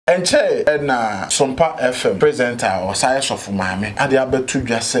Enche na Sompa FM presenter or science of mame ade abetu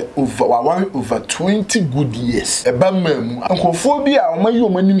dwa se over 20 good years. Eba mamu ankofo bi a omayi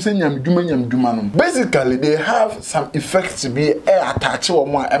omanim se nyamduma no. Basically they have some effects to be attach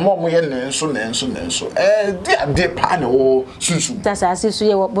omo a emo ye nenso di ade pa ne wo sunsu. That's asisu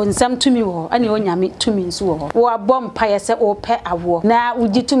ye wo bonsam tumi wo ane onyame tumi nso wo. Wo abom pa ye se o pe awo na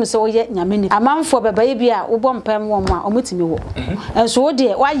uji tumi se wo ye nyame ni. Amanfo bebaye bi a wo bom pa mo a omutimi wo. Enso wo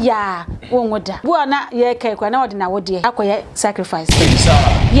de wa ya wonwoda bu na ye kai kwa na odi na wodi akoye sacrifice.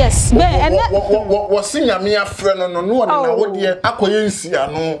 Yes be wo sinyame afre no odi na wodi akoye nsia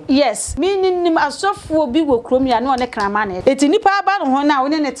no. Yes meaning asofo bi wo krom ya na one krama na eti nipa ba no ho na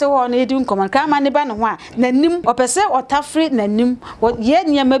woni ne te ho na edi nkomon krama ne ba no ho a nanim opese otafre nanim ye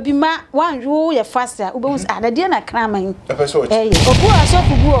niam bi ma wanwo ye fast a ubehus adade na krama yin opese o obu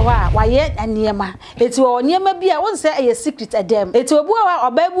asofo bu ho a wa ye aniema eti o niema bi a won se e secret adem eti obu a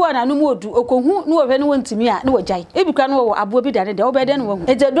oba bu na no mu odu okohu no wo ne wontimi a na wajai ebikwa no wo abo bi dane de obede no wo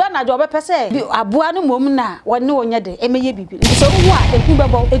eti do na jo obepese bi abo no mom na wone wonye de emeye bibi so hu a eku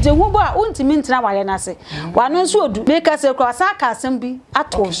bebo eti hu bo a wontimi ntina wale na se wano nso odu make se kwa saka asem bi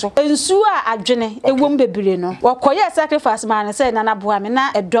ato so ensu a adwene ewom bebire no wakoye sacrifice man se na nabo ame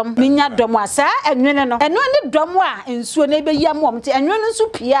na edom minya dom asa enwene no eno ne dom a ensu na ebeyi amom te enwene nso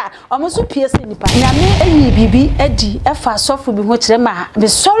pia omoso pia se nipa nyame eyi bibi edi efa sofo bi ho kire ma be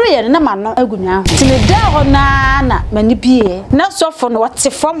sorry ye na ma no agunwa ho ti me da ho na mani bie na sofo no wote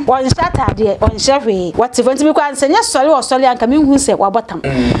fom won shatade on hwe wote fom ti bi kwa nsenya sorry wo sorry anka mi hu se wabotam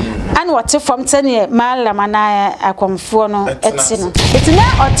ani wote fom tene malama na akomfo no eti no eti na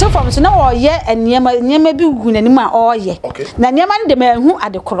wote fom so na wo ye eniema bi gu nanim a oye na niema no de ma hu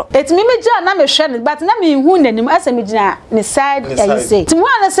adekoro eti mi megia na me hwe ne but na me hu nanim asa me gina ne side I say ti mo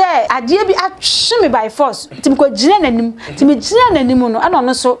ana se ade bi atwe me by force ti me ko gina nanim ti me gina nanim no ana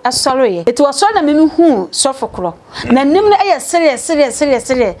no so asori ye eti wo so na me hu sofokro nanim no eye serious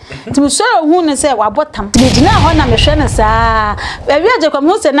ti me so hu ne se wabotam ti me gina ho na me hwe ne sa ewi ajekwam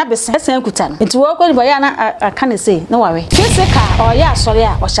hu se na besen kuta no eti wo ko ni boya na aka ne se na wawe fisika o ya asori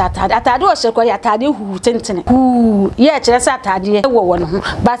a o sha atade o she ko ya atade hu tentene hu ye kire se atade wo no ho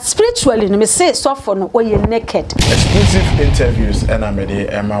but spiritually no me say sofo no o ye naked. Exclusive interviews and I'm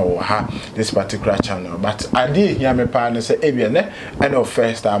Emma or ha this particular channel, but I did hear me partner say ebia and of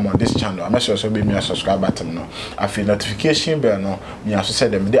first time on this channel. I'm sure so be me a subscribe button no. I feel notification bell no. Me also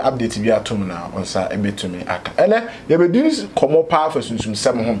said them the update be atom now on sa ebe to me aka. Ele they be doing come powerful sunsum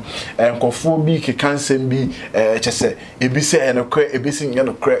sem hom. Kofi bi ke cancel bi chese ebi se enokre ebi se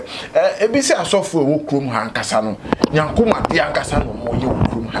nyenokre. Ebi se asofo wo krom ha nkasa no. Nyankoma de ankasa no mo ye wo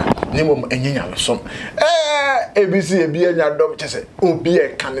krom ha. Nemom enyenya so. ABC ebi enya dom chese obi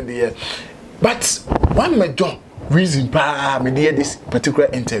e kan de. But one major reason pa me dey this particular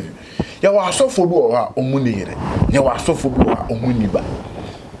interview. Ya wa asofo bi o ha omuni yire. Ya wa asofo bi o ha omuni ba.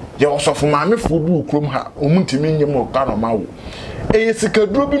 Ya wa asofo maame fo bi ukrom ha omuntimi nyem o ka no mawo. Eye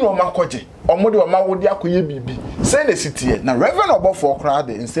sikaduro bi no makoje. Omode o mawo de akoye bibi. Say na sitie na Reverend Obofour kra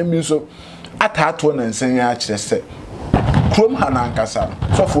de nsem bi so atato na nsem ya kire se. Krom ha na ankasa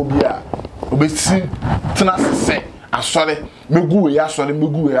sofo bi a obesi tena se asore megu we asore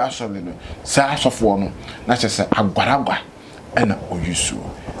no sa asofo no na chese agwaragwa ena Owusu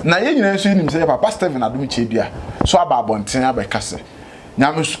na ye nyina so nim se papa Steven Adom Kyei bia so ababonten abekase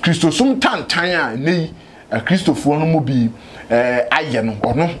nyame Kristo sum tantan a nei Kristofo no mo bi aye no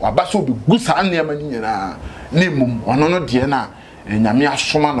ono abaso bi gusa na ma nyina na mum ono no de na nyame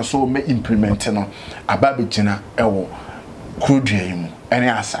asoma no so me implement no ababegina ewo kudua yimu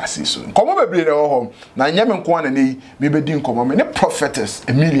ene asase so komo bebre ne wo ho na nyame nko na nei me bedi nkomo me ne prophetess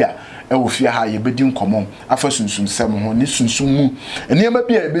Emilia e wo fie ha ye bedi nkomo afa sunsun sem ho ne sunsun mu enema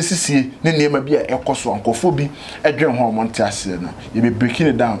bia e besisie ne enema bia ekoso ankofo bi edwen ho monte ase na ye be breaking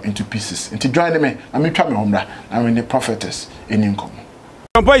it down into pieces into join me na me twa me homra na me ne prophetess eni nkomo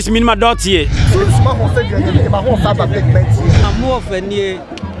Boys minima dotie ma ho fe dwe ma ho fa ba BIGBEN TV amu ofanie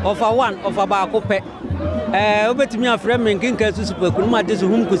of a one of about pe obetimi afre men kinka super kunuma de so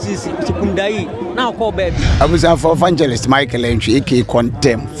hum kosisi sukundai na call baby abusa for evangelist Michael Entry aka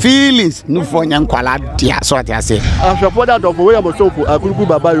condemn feelings no for nyankwala dia so ati ase afrepo that of we am so akuruku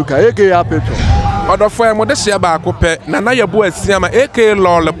baba yuka aka petro odofo em de hia ba ko pe na na yebo asiama aka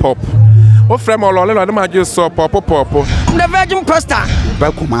lollipop O frame all on the magic so popo. The virgin pastor.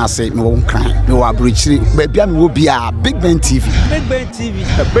 Bakuma say me won cry. Me wa abrochiri. Baby am wo bia BIGBEN TV. BIGBEN TV.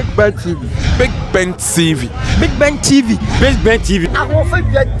 BIGBEN TV. BIGBEN TV. BIGBEN TV. BIGBEN TV. I won for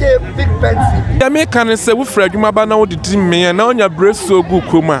BIGBEN TV. Ya me kan say wo fra adwuma ba na wo didi me na onya breso gu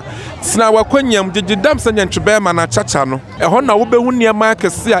kroma. Sina wakwanyam jejidam sanya ntwebe ma na chacha no. Eho na wo behu niam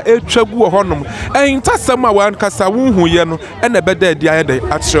akese a etwagu honom. Entasam a wan kasa wonhu ye no na beda dia ye de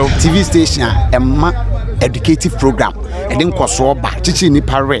atrew. TV station emma educative program. E dey nkoso ba chichi ni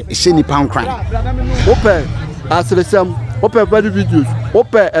pare, e she ni pan kran. Open asresam, open body videos.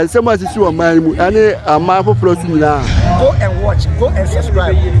 Open and some as you are my any my popular nyina. Go and watch, go and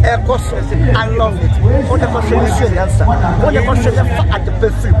subscribe. I love it. For the question answer. For the question at the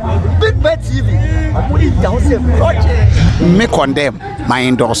perfect. BIGBEN TV. I'm putting down the project. Me condemn my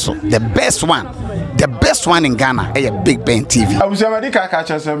endorser. The best one. The best one in Ghana is BIGBEN TV. I was already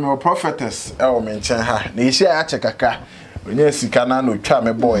catching prophetess. Oh, mention her. They say I check a car. When you see Cana, no charm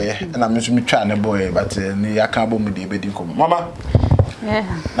a boy, and I'm just trying a boy, but I can't bomb the baby. Mama. Yeah.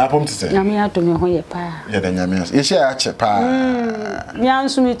 Na pom tse. Nyame ato ho ye pa. Yeah, the nyame. E share ache pa. Nya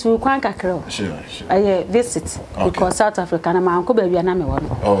nso mi tu kwan kakra. Sure. Aye visit because South Africa na man ko ba bia na me wo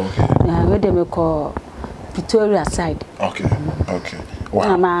no. Oh, okay. Yeah, we dey me ko Pretoria side. Okay. Okay. Wow.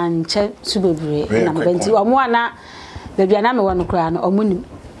 Na man che su bebre na benti omo ana ba bia na me wo no kra no omo nim.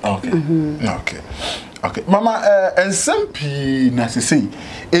 Okay. Okay. Okay. Mama ensempi na sesei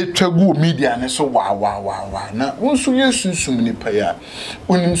etwagu media ne so wa na wonso yesunsum ni pa ya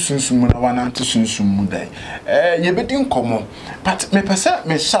onim sunsum na wana ante sunsum mu dai ye bedi nkomo but me pese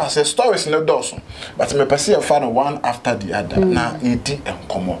me sha say stories no doso but me pese e fa no one after the other na edi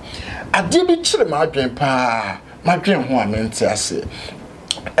enkomo ade bi kire ma adwen pa ma dwen ho amente ase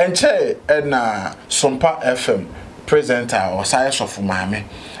enche na Sompa FM presenter or science of mame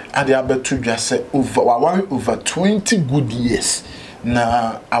and they are to just say over 20 good years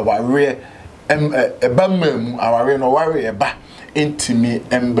na our rare ebamem our rare no worry eba intimi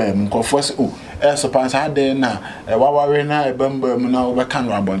embem confess oh suppose had na waware na ebamem na obeka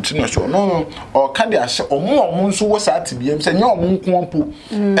no abonti no so no or ka dia hye omo nso wo sa atibiem se nya omo nkompo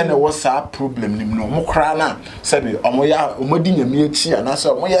ene wo sa problem nim no mo kra na se be omo ya omodi nyame achi ana se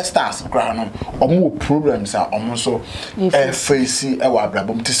omo ya stars kra no omo problems a omo so face e wa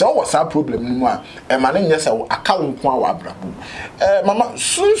abrabom ti se wo sa problem nim a e ma ne nyese aka wo nko a wa abrabom mama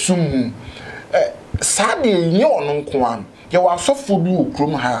sunsum sa de nye ono nko an ye wa sofo bi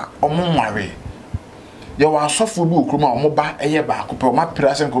okrom ha omo nware ye wa sofo bi okrom a omo ba eye ba akopɛ o ma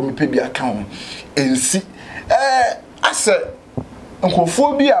prase nko me pe bi aka ho ensi ase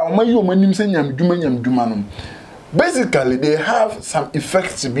nkofo bi a omo yi omo nim se nyamduma no basically they have some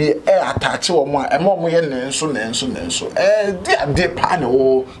effects be attach omo a ema omo ye nenso di ade pa na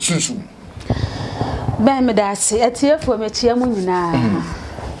o sunsum ba me da se atiefo me chia mu nyina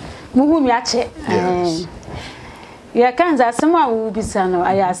muhu mi ache ya kanza asem a wo bisa no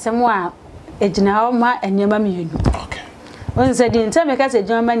aya asem a ejina o ma enyema miyenu okay on se di ntame ka se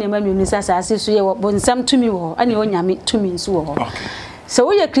ejina ma enyema miyenu sasa asisu ye wo bonsam tumi wo ani onyame tumi nso wo okay so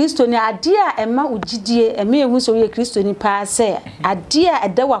wo ye kristo ni ade a ema ogidie ema ehu so wo ye kristo ni pa se ade a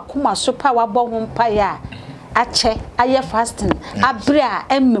eda wakoma so pa wabɔ ho mpa ya ache aye fasting abre a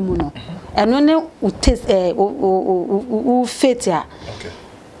emmemu no eno ne u faith a okay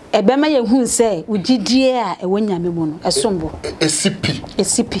ebema ye hu se ugidie a ewonyame mu no esombo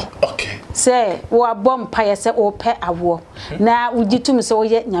esipi okay se wo abom pa ye se wo pe awo na ugitum se wo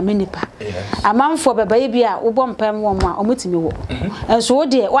ye nyame nipa amanfo beba ye bia wo bom pa mo a omutimi wo enso wo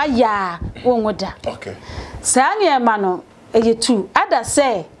de wa ya wo ngoda okay sa ne ma no eye tu ada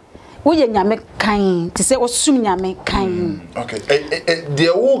se wo ye nyame kan ti se wo sum nyame kan okay de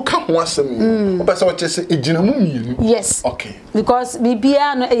wo ka ho asem wo pese wo chese ejina mu mienu yes okay because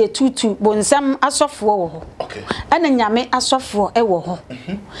bibia no eye tutu bonsam asofo wo ho okay ana nyame asofo e wo ho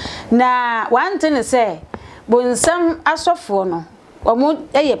na one thing say bonsam asofo no omo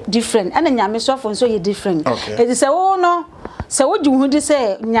eye different ana nyame sofo so ye different e say wo no se wo ju hu di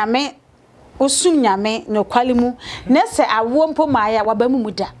say nyame osum nyame no kwalimu na se awo mpo maaya wabamu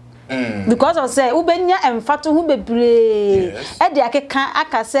muda because of say ubenya emfato hu bebre e de akeka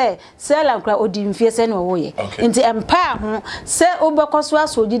aka say sela nkra odimfie se na wo ye nti empa ho se ubekoso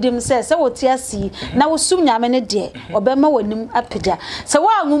aso gidim se woti asi na wosum nyame ne de obema wanim apeda se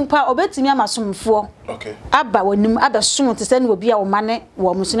wa anwumpa obetimi amasomfo okay aba wanim abesom te se na obi a wo mane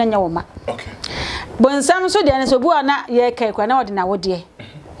wo muso na nya wo ma okay bonsam so de ne so bu ana ye kai kwa na odi na wo de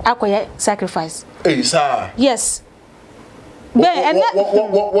akoye sacrifice sir yes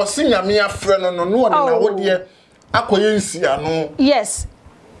what senior me a friend no na wo de akoye nsia no yes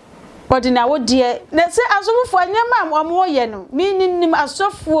Odina wo de na se asofo anyama omo ye no mi nim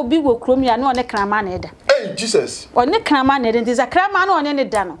asofo bi wo krom ya na one krama na eda Hey Jesus one krama na eda ntiza krama na one ne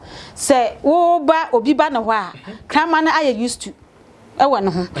da no se wo ba obi ba no ho a krama na aye used to ewo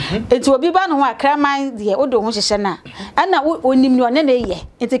no ho enti obi ba no ho a krama de odo ho hyehye na ana onim ni one ne ye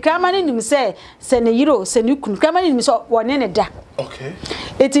enti krama ne nim se ne yiro se ne kunu krama ne nim se one ne da okay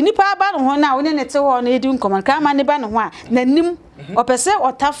eti nipa ba no ho na one ne te ho na edi nkoman krama ne ba no ho a nanim opese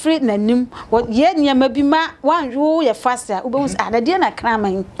otafri nanim ye niam bi ma wanwo ye fast a ubehus adade na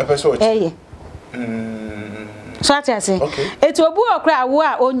kraman opese o eye so ati ase eti obu okra awo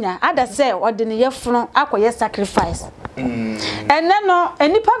a onya ada se ode ne yefunu akoye sacrifice enne no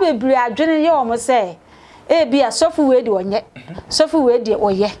enipa bebre adwene ye omo se e bi asofu we de onye sofu we de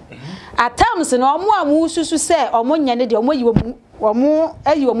oye at times no omo amu susu se omo nya ne de omo yi omo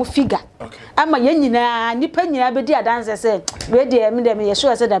ayi omo figure ama ye nyina nipa nyina be di adanse se we de me dem ye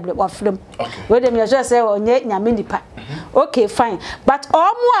sure se double wafrem we dem ye sure se onye nyame nipa okay fine but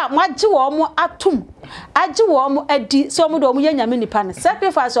omo a maji wo omo atum agi wo omo adi se omo do omo ye nyame nipa ne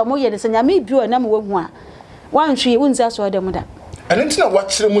sacrifice omo ye ne se nyame bi o na me wahu a wanhwe wunza so dem da and ntina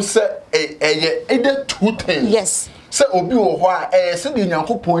wachire mu se eye either two things yes se obi wo ho a se de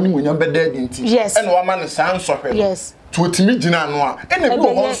nyankopon ni munya beda di nti e na wama ne san sohwe yes to otimi gina no a e na bi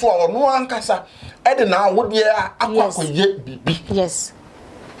wo ho so a no ankasa e de na wode akwakoye bibi yes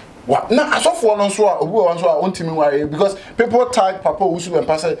wa na asofo no so a obi wo so a ontimi ware because people tag papa Owusu and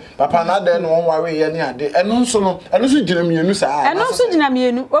pass papa na de no won ware ye ne ade eno so gina mienu sa eno so gina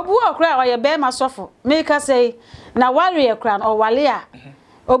mienu obi wo kra o ye be ma sofo make ka say na ware ye kra o wale a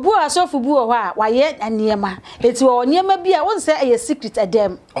obu asofu bu ho a waye aniema eti wo niema bi a won say e secret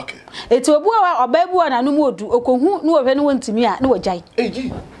adem okay eti obu ho oba bu na no mu odu okohu no wo hwe no wontimi a no wajai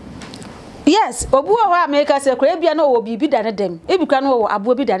eji yes obu ho a make say kra bia na wo bibi da ne dem ebikra no wo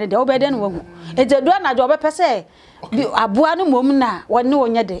abo bi da ne de obede no wo hu eti do na jo obepese aboa no mom na wonne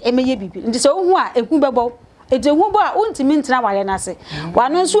wonye de emeye bibi nti so hu a ehu bebo eti hu bo a wontimi ntina wale na se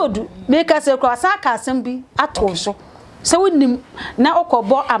wano nso odu make say kra sa ka asem bi ato so se wonim na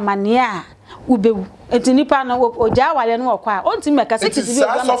okobo amane a ubewu enti nipa no oja wale no okwa onti meka se kiti bi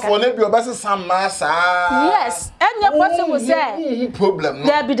oba meka so ne bi obese samma sa yes enya possible say problem no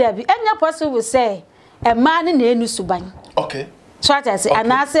debi enya possible say e man na enu suban okay so ata say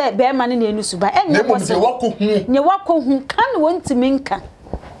ana say be man na enu suban enya possible nye wakohu kan wontimi nka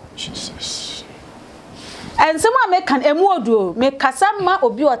Jesus and someone make an emodo make kasama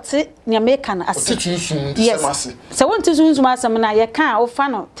obi ote ne make an ase yes so want to sunsun asam na ye kan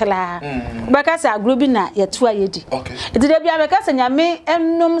ofa no tela beka say agrobi na ye to ayedi okay e de bia beka say nyame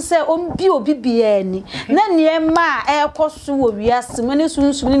ennom say ombi obi bia ni na ne ma e koso wo wiase mo ne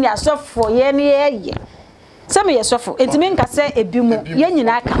sunsun ne asofo ye ne ye se me ye sofo entime nka say ebimu ye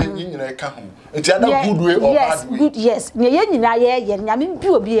nyina ka ho enti ada good way or bad way good yes ne ye nyina ye nyame bi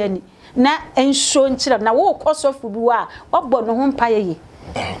obi ani na ensho nchira na wo kosofu bi wa obbo no ho mpa ye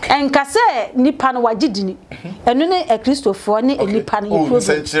enka se nipa no wagidini enu ne Kristofo ne nipa no ye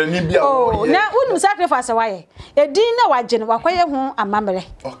problem oh na unum sacrifice waye edin na wagye no wakoye ho amamere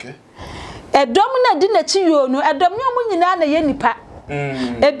okay edom na di na chi yo no edom nyomu nyina na ye nipa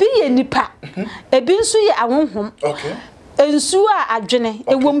ebi ye nipa ebi nso ye ahonhom okay ensu a adwene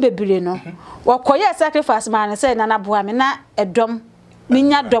ewom bebire no wakoye sacrifice man se na naboa me na edom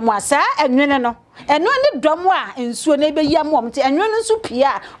minya dom asa enwene no eno ne dom a ensuo na be yam om te enwene nso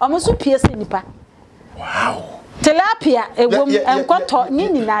pia om so pia se nipa wow tilapia ewom enkoto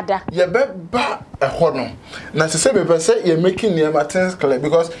nyini nada ye beba eho no na se be say ye making near things clear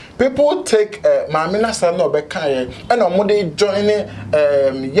because people take mamina sa na obeka ye and omo dey join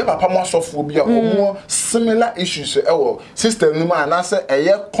ye papa mo sofo bia omo similar issues ewo system no ma na se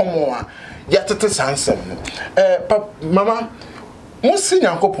eye common a ye tete sansem mama mo si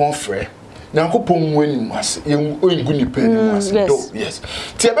nyankopon frɛ nyankopon wani mwase ye ongu ni pe ni mwase do yes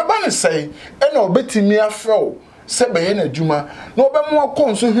ti e beba ne sei e na obetimi afrɛ o se be ye na djuma na obemu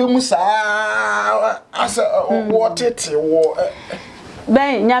akonso hwemu saa asa wotete wo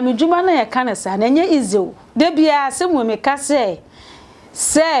ben nyame djuma na ye kana sa na nye izeo de bia se mo me ka se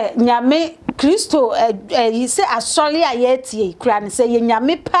nyame Kristo he say asole ayetie kura ne say ye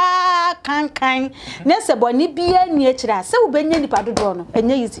nyame pa kankan ne se boni bia ni akira se wo benya nipa dodo no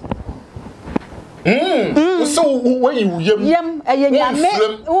enye yizi so when you yem ye nyame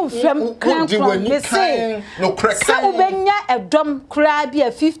wo frem kankan me say no crack se wo benya edom kura bia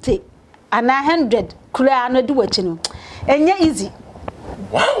 50 ana 100 kura no de wachi no enye easy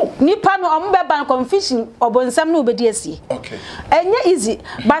Wow. Nipa no ombeba confusion obonsam no obedi asie. Okay. Enye easy,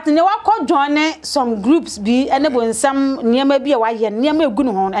 but ne wakọ join some groups bi ene bonsam niema bi a waye niema egu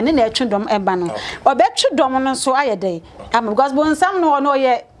no ho ene na etwedom eba no. Obetwedom no so ayede. Because bonsam no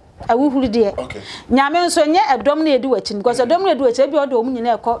ye awuhuru de. Okay. Nyame nso nye edom na edi wachi because edom na edi wachi bi odo omu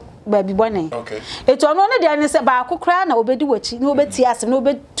nyina ekọ baabi bone. Okay. Eto no ne de ne se ba akokra na obedi wachi na obeti ase na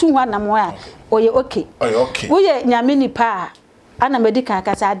obetu ho anam a oye okay. Oye okay. Wo ye nyame nipa ana medical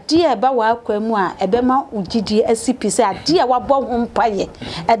akasa ade e ba wa akwamu a ebema ugidi asipise ade e wabọ ho mpaye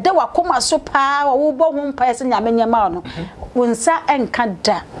ede wakoma so pa wo bọ ho mpaye se nyame nyama no wonsa enka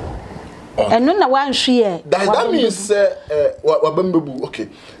da eno na wanhwe that means wabambebu okay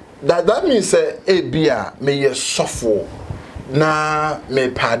that means ebia me ye sofo na me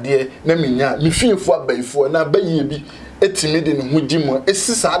pade na menya me fiefo abaifo na baye bi etimi de ne hudi mu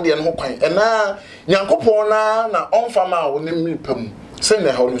esisa ade ne ho kwan na nyankopon na onfama a woni mipam se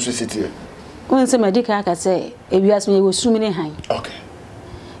na ha no so sitie wonse medical akasa ewias me wo sum ne han okay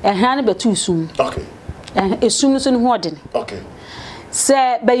han ne betu sum okay esum so ne ho ode okay se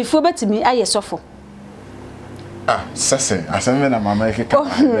bayifo betimi aye sofo sese aseme na mama ekeka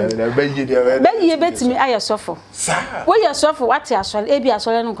bayi betimi aye sofo sa wo ye sofo wate asole ebi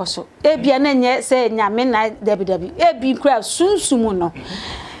asole no koso ebi na nye se nyame na dabi ebi kra sunsumu no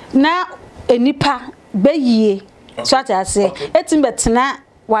na enipa bayi so ate ase etim betena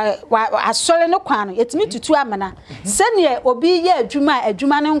wa asole no kwan no etimi tutu amana se ne obi ye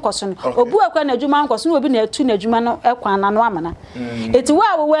adwuma ne nkoso no obu akwa na adwuma nkoso no obi na atu na adwuma no ekwan na no amana eti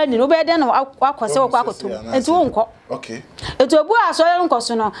wo ani no be de no akose wo kwakoto eti wo nko okay eti obu asole no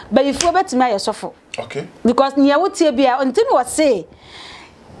nkoso no bayifu betimi aye sofo okay because ne wotie bia ontini wo say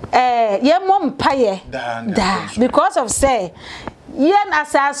ye mom paye da because of say yen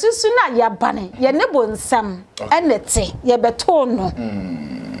asasusu na yabane ye ne bonsam enete ye beto no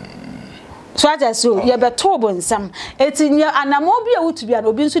so aja so ye beto bonsam etinya anamo bi a wutubia no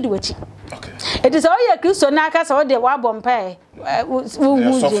obi nso di wachi okay it is all ye Kristo na aka so de wa bompa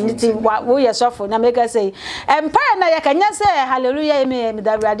wo ye sofo na make say empire na ye kanya say hallelujah me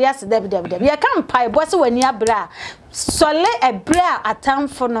da brade ase da ye kan pai bo se wani abra sole ebra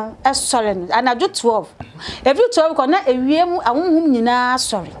atamfo no esore no anajo 12 every 12 ko na ewiem awonhum nyina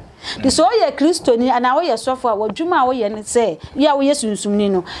sore the so ye Kristo ni ana wo ye sofo a wadwuma wo ye ne say ya wo ye sunsumni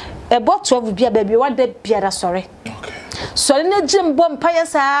no ebo 12 bia ba bi wada biara sore okay sore ne jimbo mpaye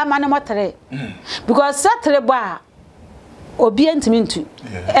sa ma ne motere because satre bo a obi entimintu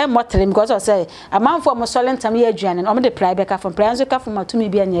motere because I say amanfo mo sole ntam ye aduane no mo de private ka from private ka from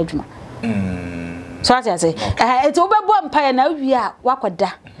atumi bia nya adwuma so I say it obebo mpaye na wi a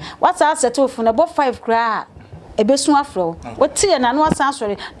wakoda wasa settle for na bo 5 kra ebesu afro wotie na no asan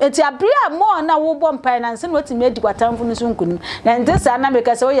sori eti abria mo na wo bo mpaye na nse no timi edi kwatamfo no so nkunim na ntesa na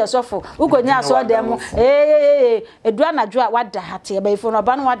meka se wo ye sofo ukonya so dem edua na dwo a wada hate e bayifo no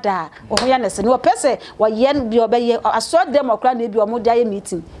ba no wada wo ya na se no pese wo ye bi obeye aso dem okra na bi o mo dia ye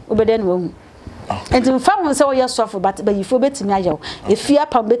meeting obede na wo enti mfa won se wo ye sofo but bayifo betimi ayew efia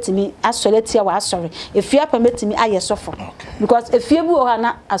pam betimi asore tia wa asore efia pam betimi aye sofo because efia bu o ha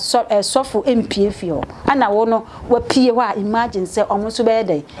na sofo empie fio ana wo no wa pie wa imagine se omo so be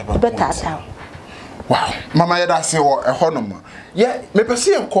dey betata wow mama ye da se wo ehonom ye me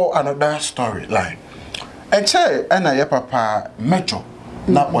pese enko another storyline enche ana ye papa mejo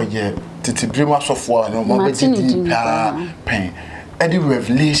na oye titibrim asofo no mo be di pa pen edi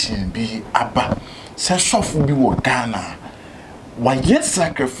revelation bi aba se sofu bi wo Ghana wa ye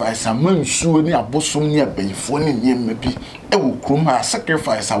sacrifice amansuo ni abosom ni abayifo ni nyema bi e wo krom ha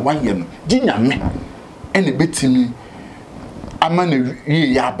sacrifice wa ye no di nyame ene betimi ama na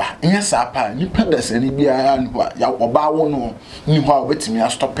ye yaba nya sa pa ni pedese ni bia no ya oba wo no ni ho a betimi a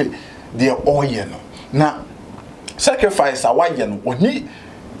stop de oye no na sacrifice wa ye no oni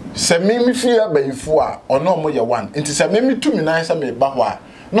se mimi fi abayifo a ono mo ye one enti se mimi tumi nan se me ba ho a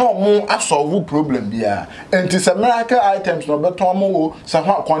no mo asolve problem bia enti se miracle items no beton mo wo se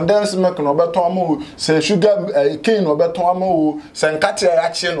ho condensed milk no beton mo wo se sugar cane no beton mo wo se nkate ya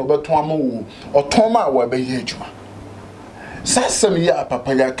che no beton mo wo oton ma wa be ye adwuma sasem ya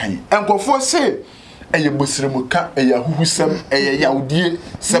papa ya kan enkofo se eye bosirimuka eye huhusem eye yaudie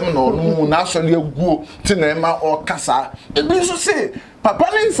sem no no na asole aguo ti na ma okasa ebi so se papa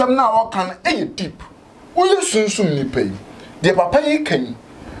ni nsem na okan eye deep wo yesunsum ni pai de papa yi kan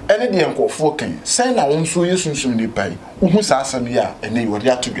ene de enkofo kan sai na won so yesunsum ni pai wo hu sa asem ya ene wo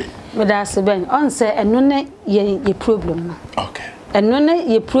dia tugwe me da se ben on se eno ne ye problem no okay eno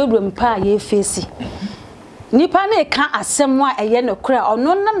ne ye problem pa ye face nipa na ka asem a eye no kra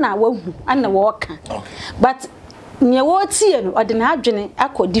ono na wahu ana wo ka but nye wo tie no ode na adwene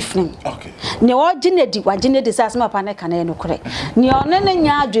akọ different okay nye wo gine di wa gine di sas ma pa ne kana no kore nye one ne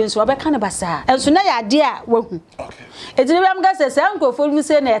nya adwene so obeka ne basa enso na ya de a wahu okay etini bam ga se Kofi mu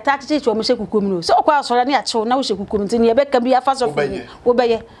se na eta chichi wo mo hye kukum no so okwa asore na ya chew na wo hye kukum tin ye beka bi afa so wo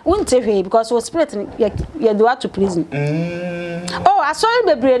beye wonte hwe because wo spirit ye do to prison oh asore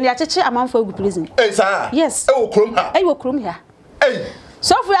bebre na ya chichi amanfo agu prison sir yes wo krom ha wo krom ha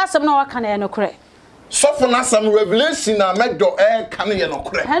so for asem na wa kana no kore so for na some revelation na medo kana ye no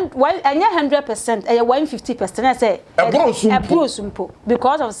kore and why anya 100% 150% I say ebrosumpo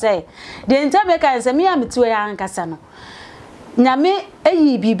because of say the entire can say me am to ya ankasa no nyame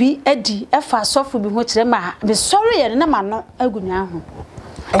eyi bibi edi efa sofo bi ho kire ma be sorry ye na ma no agunwa ho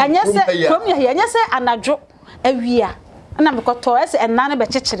anya se krom ye anya se anadwo awia na me koto ese enna ne be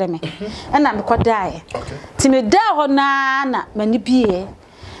kekere me na me kodae ti me da ho na mani bie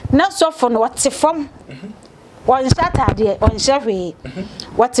na sofo no wate fam won shata de on hwe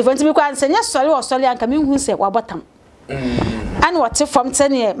wate fam ti me kwa nsenya sori anka me hu se wabotam an wate fam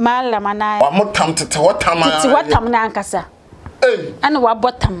tene malama na wa motam tete watam na ankasa an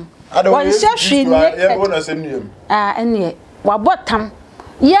wabotam won hwe ne ene wabotam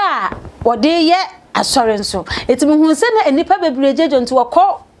ya wode ye asore nso etimi hu se na enipa bebrejejo nti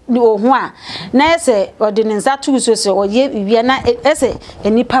wako ni ohu a na ese ode ne nza tu so se oye bibia na ese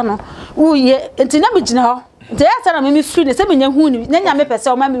enipa no uye enti na megina ho nti ya na me free ne se menya hu ni nya me pese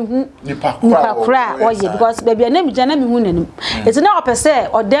o ma me hu nipa kura oye because bebia na megina na me hu nanim enti na opese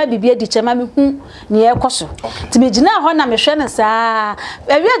oda bibia di chema me hu ni ekoso nti megina ho na me hwe ne saa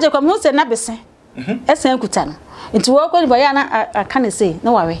bebia je kwa me hu se na bese ese nkuta no nti wo ko ni boya na aka ne se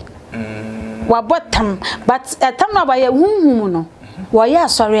na wawe wabotam but tam na ba ye hunhum no wo ya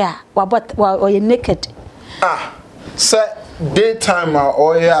sorry a wabot wo ye naked say daytime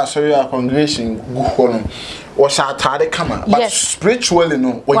or ya sorry a congregation gu ho no wo sha atade kama but spiritually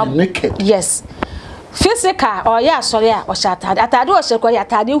no wo ye naked yes physical or ya sorry a wo sha atade wo she ko ya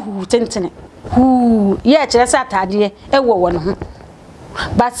atade hu tentene hu ye kire sa atade e wo no ho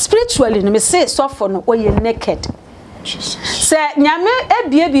but spiritually no me say suffer no wo ye naked say nyame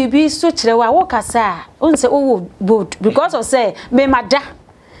ebie bibi so kire wa wo kasa unse wo bold because of say me mada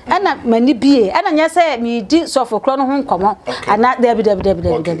ana mani bie ana nya say me di sofo kro no ho nkomo ana debi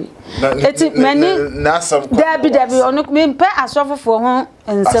eti mani debi onu me mpe asofofo ho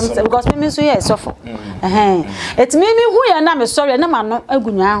nsem because me so ye sofo eti me hu ya na me sorry na ma no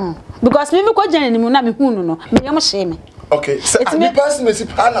agunwa ho because me ko jani mu na me hu no me yam hye me okay say me person me si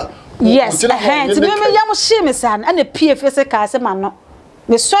pana yes ti me yam hye me san ana pie physical se ma no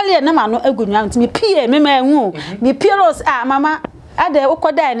me sorry na ma no agunwa ti me pie me ma hu me pie ros mama ade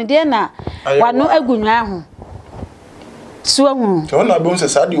ukoda ne de na wano agunwa ho so hu so na be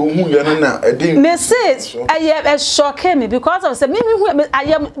say de ohu ye no na ede me say aye shock me because of say me hu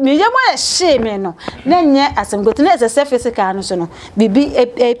aye me yam hye me no na nye asem gotu na say physical no so no bibi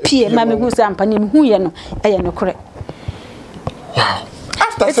pie ma me hu say ampa ni me hu ye no aye no kore wow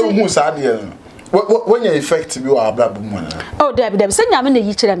after say hu say de when you effect bi wa abrabu mu na oh debi say nyame na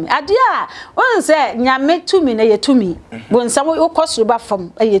yi kire me ade a won say nyame tumi na ye tumi bon sam wo kosoro ba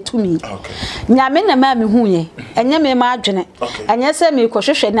fam ye tumi okay nyame na ma me hu ye enye me ma adwene enye say me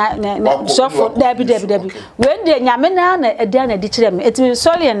kohwehwe na sofo debi when de nyame na ade na di kire me etimi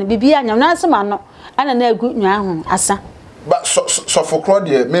sorry na bibia nyame na asema no ana na agu nwa ho asa but so for crowd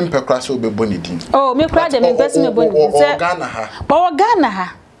de me mpekra se obeboni din oh me crowd de me pese me boni say Ghana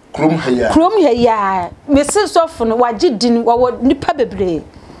ha Krom ya me se sofo no wagidin wo nipa bebre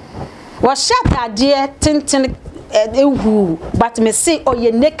wo shata de tintin ehu but me say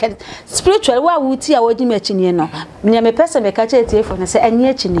oye naked spiritual wa wuti a wodi machine no nya me pese me ka chete fo no se anye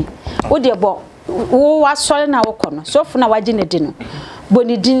achine wo de bo wo wasore na wo kono sofo na wagine di no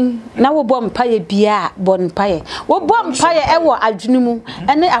bonidin na wo bom paye bia bon paye wo bom paye ewo adwunumu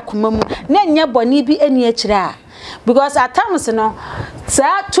ene akomamu na nya boni bi eni akire a because at times no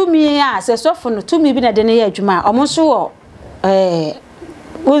sa to me se sofo no to me bi na de ne ya adwuma omo so wo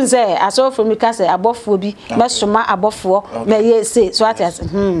unze asofo mi ka se Obofour bi mesoma Obofour me ye say so at as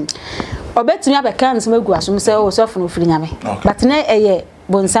obetimi abeka nsem agu asom se o sofo no firi nyame but na eye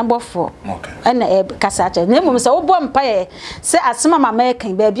bonsam Obofour na kasa ache na mum se wo bom paye se asema mama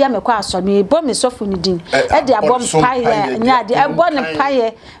kan ba bia me kwa aso me bom me sofo ni din e de abom paye nya de ebo ne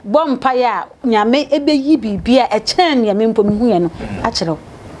paye bom paye a nyame ebeyi bibia e chen nyame mpom hu ye no akere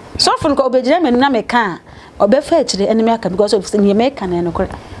sofo no ko obejire me na me kan obefa akire ene me aka because of nyame kan no kore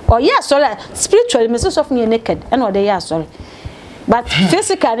oh yeah sorry spiritually me sofo ni naked and o de yeah sorry but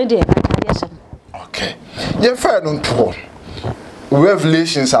physically dey okay ye fa no to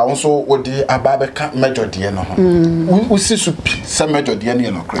revelations are also what the ababeka major dear no we see some major dear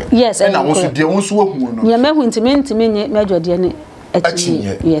no yes and I also dear also no yeah me ntimi major dear ne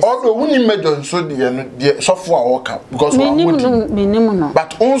yes although we major so the software worker because minimum no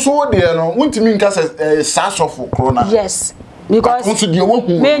but also dear no ntimi nka say software corona yes because also dear wo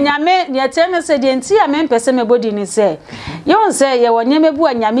me nyame ne tell say de nti a me pese me body ni say you say ye wonye mebu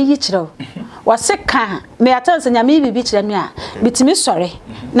anyame yi kirew waseka me atanse nyame bibi kire me a bitimi sore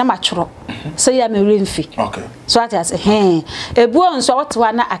na matworo say ya me remfi okay so at as ebu onso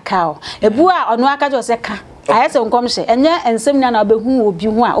wotewa na akao ebu a ono aka jo se ka ayese nkom hye enye ensem na obehu obi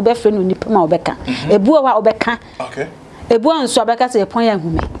hu a obefre no nipa ma obeka ebu wa obeka okay ebu onso obeka se pon ya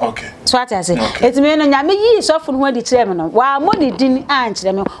hume okay so at as etime no nyame yi sofo no adi kire me no wa mo ni din an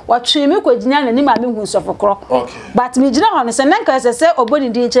kire me watwe me kwagina na ni ma me hu sofo kro okay but me gina ho no se nanka se oboni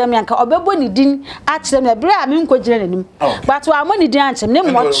din kire me anka obeboni din a kire me bra me kwagina na nim but wa mo ni din an kire me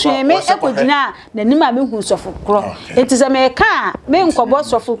mo twe me ekwagina na ni ma me hu sofo kro enti se me ka me nkobo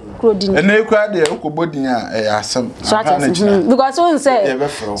sofo kro din ene ekwa de okobodin a asem so at as because one say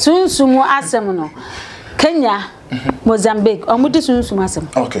sunsumu asem no Kenya Mozambique omudi sunsumu asem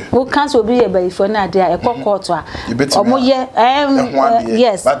okay who cancel be by for na dey e court a omoye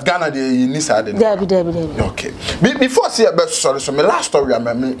yes but Ghana dey ni sa dey okay before say be sorry so my last story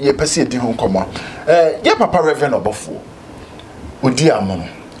am ye pese di ho komo ye papa Reverend Obofour odi amono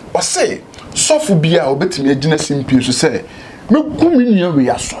o say sofu bia obetimi agina simpie so say me gumi nia we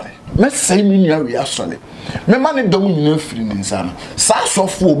asore me say me nia we asore me ma ne dom nyina firi ni nsa no sa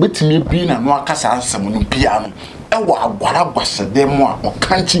sofu obetimi bi na no akasa asem no bia no e wa agwara gwasede mu a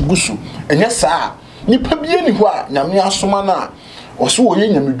okanchi gusu enye saa nipa bia ni ho a nyame asoma na o so wo ye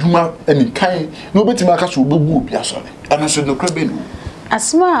nyame dwuma anikan na obetimi akasa obegu obi asore eno so no krebe ni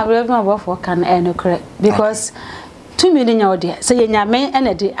asma Reverend Obofour kan enokre because 2 million ode say nyame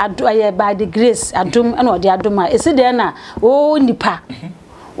ene de aye by the grace adum ene ode aduma esi de na o nipa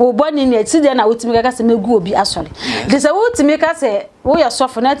o boni ne esi de na wotimi ka se megu obi asore de se wotimi ka se wo your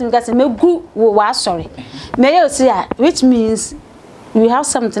sofo na timi ka se megu wo asore me ye osi a which means we have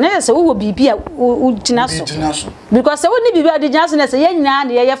something na say wo bibi a wo gina so because wo ni bibi a de gina so na say ye nyina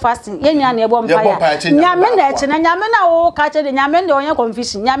na ye fasting ye nyina na ye bom pa ya nyame na eche na nyame na wo ka che de nyame na onye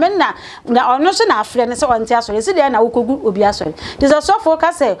confusion nyame na ono so na afre ne se onti asore esi de na wo kogu obi asore de so sofo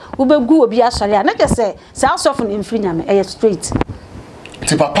ka se wo begu obi asore a na ke se sofo no mfiri nyame e straight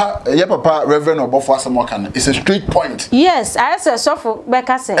ti papa ye papa Reverend Obofour asamoka it's a straight point yes I say sofo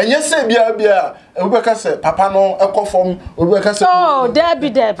beka se enye se bia we beka se papa no ekofom we beka se oh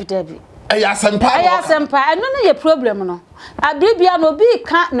debi aya sempa eno no ye problem no abribia no bi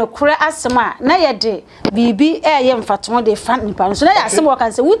ka no kure asema na ye de bibi ye mfato de fa nipa no so na ye asema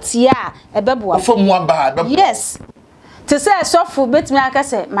kan se wutia ebebo afomu aba ebebo yes to say sofo betimi aka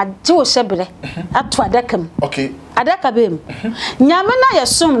se ma ji wo hyebere ato adakam okay adaka bem nyame na ye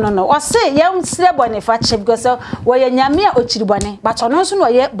som no o se ye msire bone fa che because wo ye nyame a ochiri bone but ono so no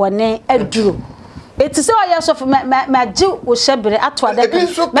ye bone aduro eti se o ye sofo ma ji wo hyebere ato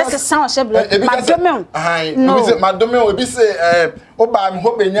adakam mese san o hyebere madome no se madome obi se oba mi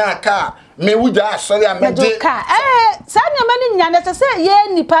ho benya aka me wuja asori amede ka sa nyame ni nyane se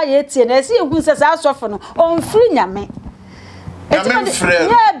ye nipa ye tie na se ehun se sa sofo no on free nyame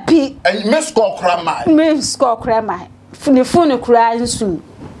yeah, be and me score crama. Ne phone cry soon.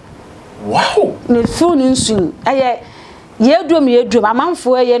 Wow. Ne phone soon. Aye, ye drum,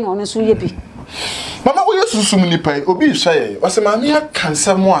 amanfo ye no so ye bi. Mama, we used to sum nipa, obi say, was a man here can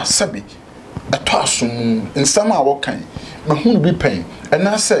some more sabi. A tossum in some hour kind. My who be pain. And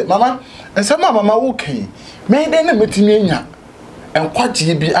I said, Mama, and some mama okay. May then a metimia. And what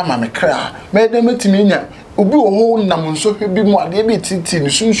ye be a mamma cry. May them metimia. Obi o ho nam so bi mu ade bi titi ni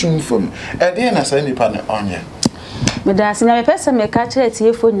sunsun fam e de na sa nipa ne onye me da se na me pese me ka kire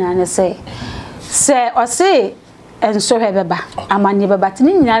tie fo nyane se o se enso hebeba amanye beba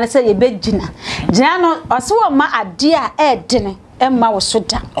tini nyane se ye begina gina no o se wo ma ade a e dene e ma wo so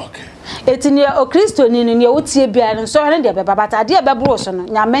da okay etini o kristo ni ni o tie bia no so he de beba bata ade e bebro so no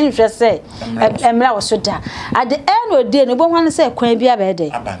nyame nhwe se emra wo so da ade e no de no bo hwan se kwan bia be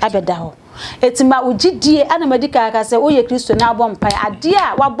de abeda ho etima ugidie ana medika aka se oye kristo na abom pai ade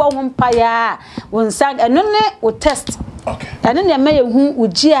a wabọ ho pai a wonsang eno ne o test Okay. Ene ne me hu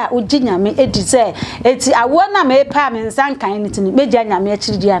uji a uji nyame edi se eti awo na me pa me nsankan nitini meja nyame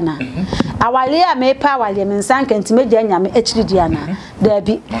akiridi ana. Awale a me pa awale me nsankan nti meja nyame akiridi ana. Da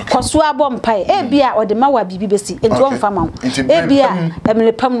bi koso abom pai e bia ode ma wa bibi besi enti won fa ma. E bia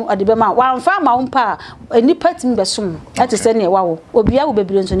emle pam ode be ma wa mfa ma won enipa tim besom ati se ne wawo obia wo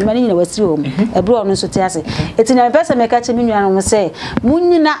bebire nso ne ma nyina wasiri wo ebro ono nso te ase eti na pesa me ka che me nua no se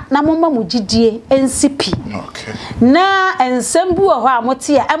munyina na momma mugidie ensipi na ensembu ho a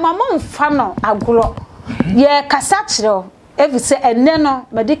mote a emama mfa no agoro ye kasa kire evi se enne no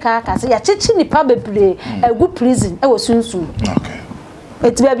medical kasa ya chichi nipa bebire egu prison e wo sunsun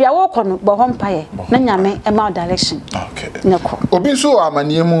eti bia bia wo kono bo ho mpaye na nyame ema direction neko obi so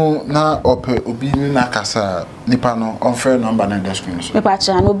amanie mu na ope obi ni na kasa nipa no on fair number na the screen so me pa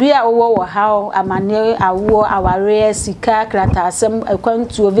cha no bi a wo how amanie awo aware sika krata asem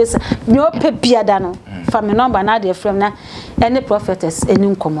akwantu ovesa me ope bia da no fa me number na the frame na any prophetess eni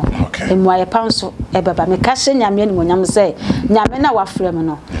nkomo emuaye panso ebeba me ka hye nyame ni wonyam se nyame na wa frame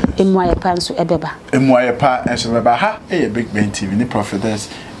no emuaye panso ebeba emuaye pa ebeba ha BIGBEN TV ni prophetess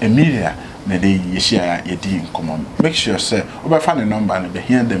Emilia na dey yeshia yedi nkomo make sure say obefa the number na be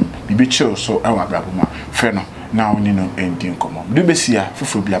hear them bibi chill so ewa brabuma fe no na oni no endi nkomo do besia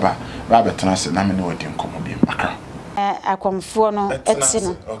fufu biaba ba betena se na me no odi nkomo bi akra akomfo no eti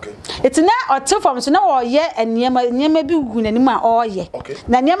no eti na ote form so na wo ye eniyema bi gu nanim a oye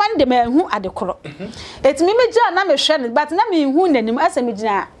na niyema no de ma hu adekoro eti mi meja na me hwe no but na me hu nanim asa me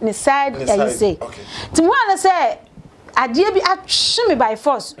gina ne side I say ti mo na say adie bi atwe me by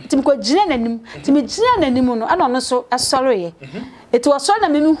force ti me ko gina nanim ti me gina nanim no ana no so asoro ye eti wo so na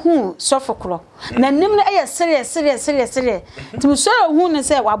me hu sofokoro nanim no eye serious ti me so hu ne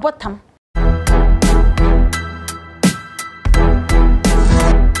say wa botam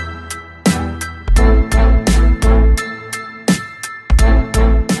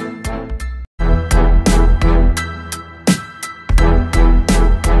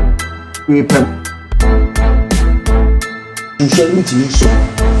we pem so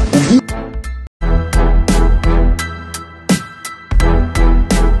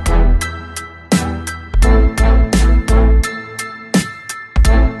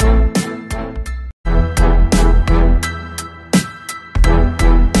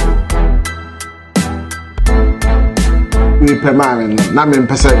we pem na me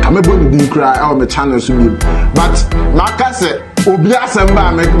pese kamebo ni din kra e o me channel so bi but maka se obi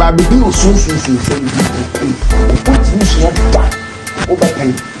asamba me ba bi osunsun o ti ni so da o ba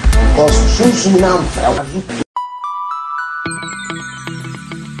pen cause sunsun na